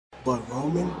But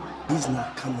Roman, he's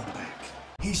not coming back.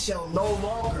 He shall no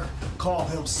longer call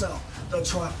himself the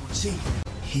Tribal Chief.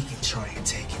 He can try and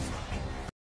take it from me.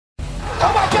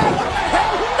 Oh my God, what the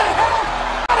hell? Who the hell?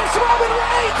 It's Roman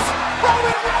Reigns!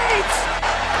 Roman Reigns!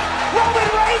 Roman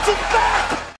Reigns is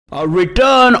back! A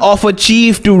return of a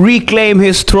chief to reclaim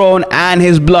his throne and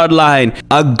his bloodline.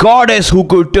 A goddess who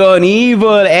could turn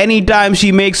evil anytime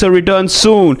she makes a return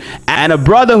soon. And a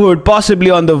brotherhood possibly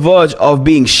on the verge of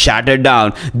being shattered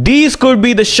down. These could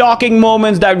be the shocking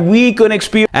moments that we could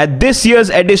experience at this year's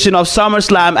edition of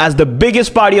SummerSlam, as the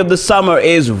biggest party of the summer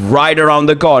is right around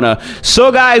the corner.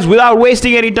 So guys, without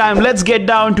wasting any time, let's get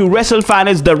down to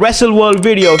Wrestlefanent's The Wrestle World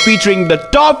video featuring the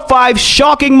top 5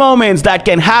 shocking moments that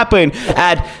can happen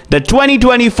at the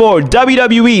 2024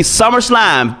 WWE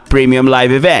SummerSlam Premium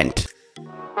Live event.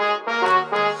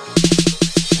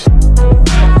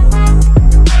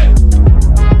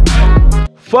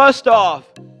 First off,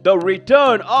 the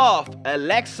return of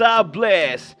Alexa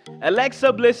Bliss.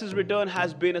 Alexa Bliss's return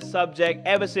has been a subject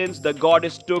ever since the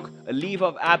goddess took a leave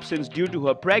of absence due to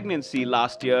her pregnancy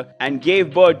last year and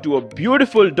gave birth to a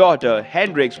beautiful daughter,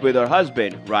 Hendrix, with her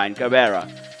husband, Ryan Cabrera.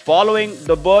 Following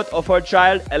the birth of her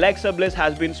child, Alexa Bliss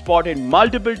has been spotted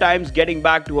multiple times getting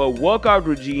back to her workout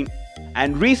routine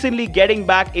and recently getting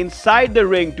back inside the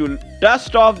ring to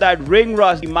dust off that ring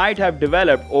rust she might have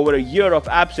developed over a year of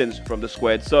absence from the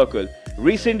squared circle.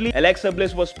 Recently, Alexa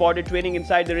Bliss was spotted training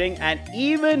inside the ring and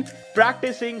even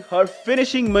practicing her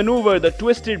finishing maneuver, the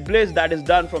Twisted Bliss that is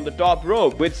done from the top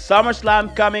rope. With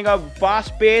SummerSlam coming up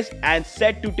fast-paced and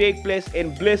set to take place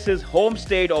in Bliss's home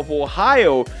state of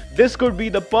Ohio, this could be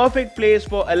the perfect place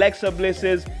for Alexa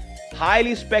Bliss's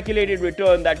highly speculated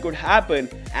return that could happen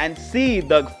and see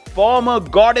the former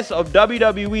goddess of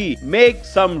WWE make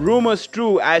some rumors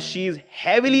true, as she's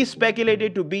heavily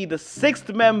speculated to be the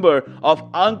 6th member of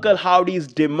Uncle Howdy's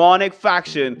demonic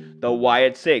faction, the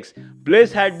Wyatt Six.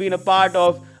 Bliss had been a part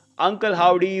of Uncle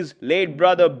Howdy's late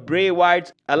brother Bray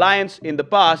Wyatt's alliance in the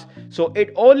past, so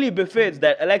it only befits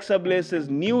that Alexa Bliss's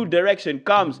new direction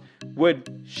comes with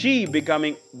she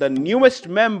becoming the newest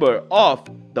member of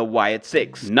the Wyatt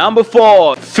Six. Number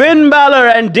 4. Finn Balor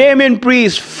and Damian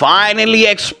Priest finally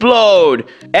explode.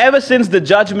 Ever since the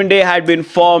Judgment Day had been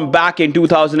formed back in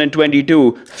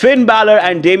 2022, Finn Balor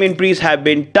and Damian Priest have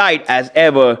been tight as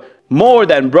ever, more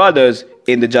than brothers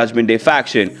in the Judgment Day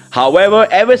faction. However,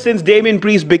 ever since Damian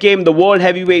Priest became the World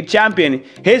Heavyweight Champion,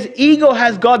 his ego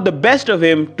has got the best of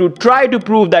him to try to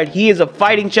prove that he is a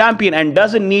fighting champion and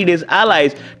doesn't need his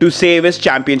allies to save his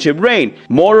championship reign.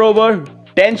 Moreover,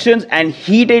 tensions and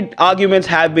heated arguments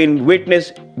have been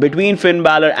witnessed between Finn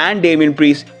Balor and Damian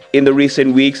Priest in the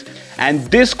recent weeks, and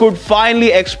this could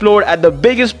finally explode at the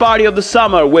biggest party of the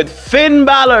summer, with Finn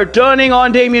Balor turning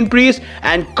on Damian Priest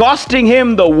and costing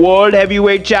him the World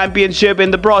Heavyweight Championship in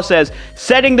the process,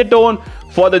 setting the tone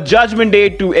for the Judgment Day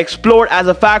to explode as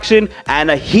a faction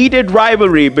and a heated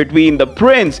rivalry between the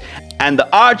Prince and the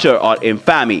Archer or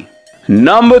Infamy.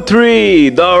 Number 3.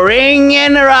 The Ring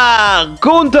General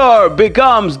Gunther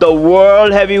becomes the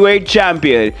World Heavyweight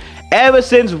Champion. Ever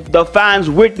since the fans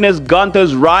witnessed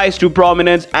Gunther's rise to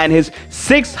prominence and his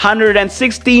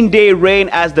 616-day reign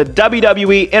as the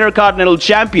WWE Intercontinental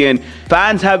Champion,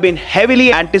 fans have been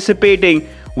heavily anticipating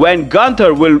when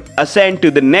Gunther will ascend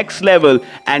to the next level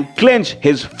and clinch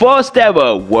his first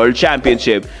ever World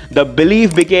Championship. The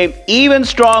belief became even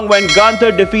strong when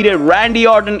Gunther defeated Randy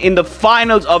Orton in the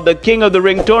finals of the King of the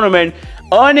Ring tournament,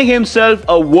 earning himself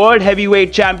a World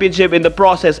Heavyweight Championship in the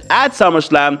process at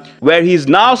SummerSlam, where he's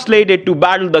now slated to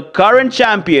battle the current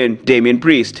champion, Damian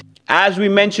Priest. As we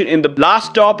mentioned in the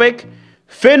last topic,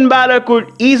 Finn Balor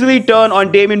could easily turn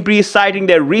on Damian Priest, citing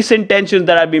their recent tensions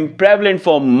that have been prevalent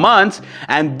for months,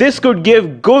 and this could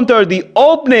give Gunther the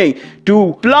opening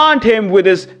to plant him with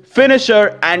his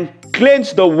finisher and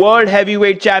clinch the World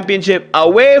Heavyweight Championship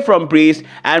away from Priest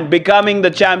and becoming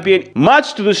the champion,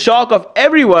 much to the shock of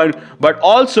everyone, but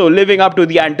also living up to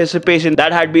the anticipation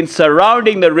that had been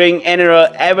surrounding the Ring General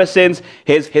ever since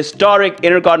his historic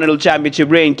Intercontinental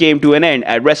Championship reign came to an end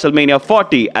at WrestleMania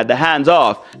 40 at the hands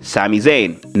of Sami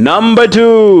Zayn. Number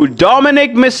 2.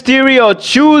 Dominik Mysterio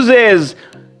chooses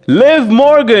Liv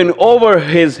Morgan over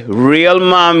his real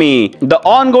mommy. The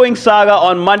ongoing saga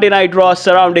on Monday Night Raw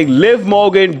surrounding Liv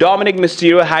Morgan, Dominik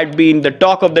Mysterio had been the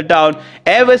talk of the town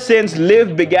ever since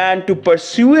Liv began to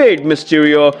persuade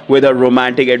Mysterio with her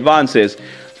romantic advances.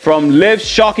 From Liv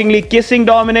shockingly kissing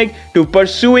Dominik to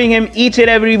pursuing him each and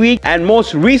every week, and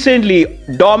most recently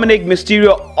Dominik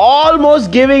Mysterio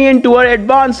almost giving in to her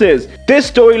advances. This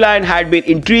storyline had been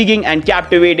intriguing and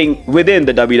captivating within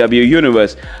the WWE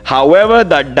Universe. However,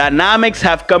 the dynamics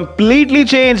have completely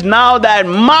changed now that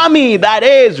Mommy, that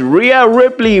is Rhea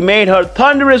Ripley, made her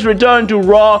thunderous return to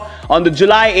Raw on the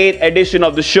July 8th edition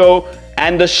of the show.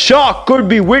 And the shock could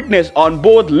be witnessed on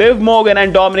both Liv Morgan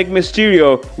and Dominik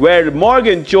Mysterio, where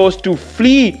Morgan chose to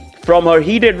flee from her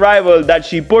heated rival that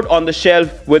she put on the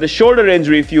shelf with a shoulder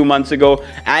injury a few months ago,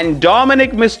 and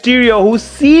Dominik Mysterio, who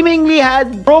seemingly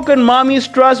had broken Mommy's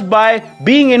trust by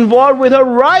being involved with her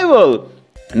rival.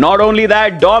 Not only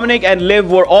that, Dominik and Liv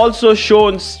were also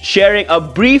shown sharing a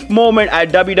brief moment at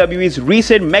WWE's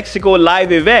recent Mexico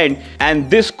live event, and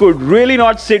this could really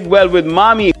not sit well with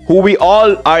Mommy, who we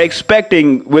all are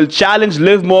expecting will challenge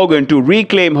Liv Morgan to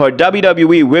reclaim her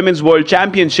WWE Women's World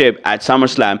Championship at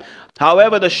SummerSlam.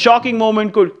 However, the shocking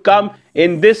moment could come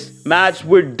in this match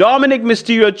with Dominik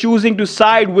Mysterio choosing to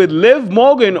side with Liv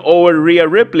Morgan over Rhea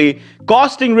Ripley,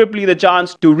 costing Ripley the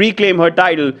chance to reclaim her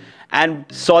title and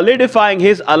solidifying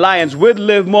his alliance with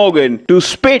Liv Morgan to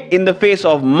spit in the face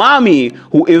of Mommy,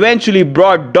 who eventually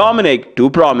brought Dominik to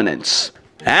prominence.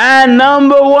 And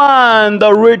number one,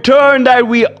 the return that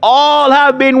we all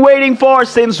have been waiting for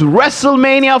since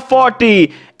WrestleMania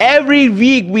 40. Every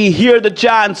week we hear the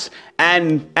chants,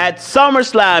 and at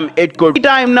SummerSlam it could be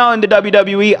time now in the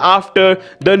WWE after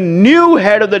the new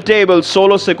head of the table,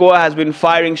 Solo Sikoa, has been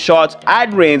firing shots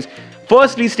at Reigns.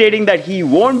 Firstly stating that he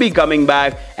won't be coming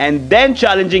back, and then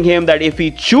challenging him that if he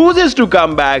chooses to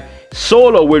come back,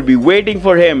 Solo will be waiting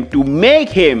for him to make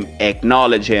him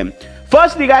acknowledge him.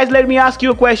 Firstly guys, let me ask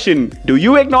you a question. Do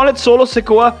you acknowledge Solo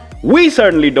Sikoa? We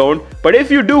certainly don't, but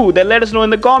if you do, then let us know in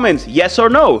the comments, yes or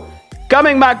no.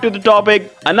 Coming back to the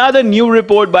topic, another new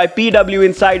report by PW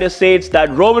Insider states that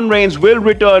Roman Reigns will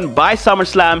return by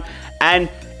SummerSlam, and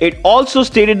it also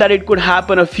stated that it could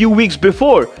happen a few weeks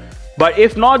before. But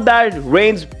if not that,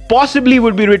 Reigns possibly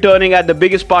would be returning at the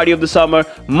biggest party of the summer,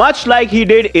 much like he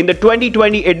did in the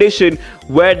 2020 edition,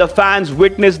 where the fans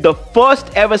witnessed the first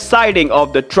ever sighting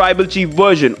of the Tribal Chief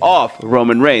version of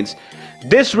Roman Reigns.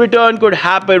 This return could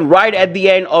happen right at the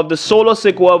end of the Solo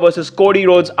Sikoa vs Cody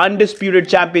Rhodes Undisputed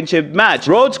Championship match.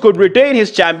 Rhodes could retain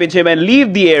his championship and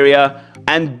leave the area,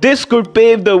 and this could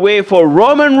pave the way for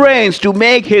Roman Reigns to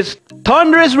make his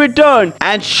thunderous return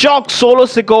and shock Solo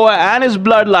Sikoa and his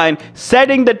bloodline,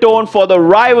 setting the tone for the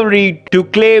rivalry to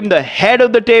claim the head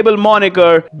of the table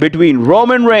moniker between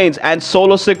Roman Reigns and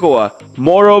Solo Sikoa.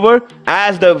 Moreover,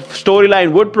 as the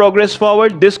storyline would progress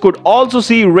forward, this could also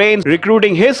see Reigns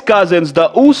recruiting his cousins, the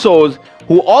Usos,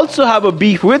 who also have a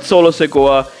beef with Solo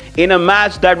Sikoa, in a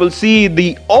match that will see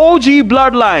the OG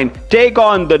bloodline take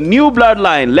on the new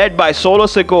bloodline led by Solo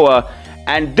Sikoa.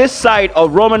 And this side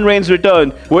of Roman Reigns'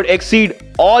 return would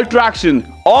exceed all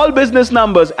traction, all business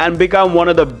numbers, and become one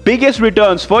of the biggest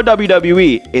returns for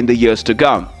WWE in the years to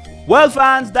come. Well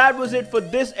fans, that was it for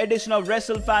this edition of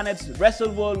Wrestlefanet's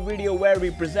WrestleWorld video, where we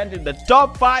presented the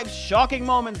top 5 shocking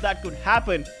moments that could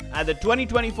happen at the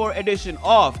 2024 edition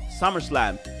of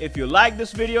SummerSlam. If you like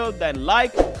this video, then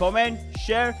like, comment,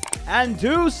 share, and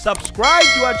do subscribe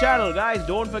to our channel. Guys,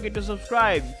 don't forget to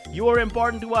subscribe. You are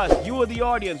important to us. You are the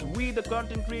audience. We the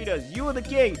content creators. You are the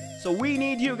king. So we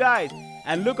need you guys.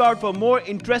 And look out for more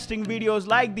interesting videos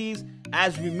like these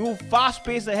as we move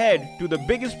fast-paced ahead to the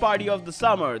biggest party of the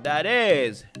summer, that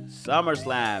is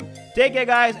SummerSlam. Take care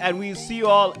guys, and we'll see you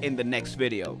all in the next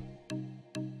video.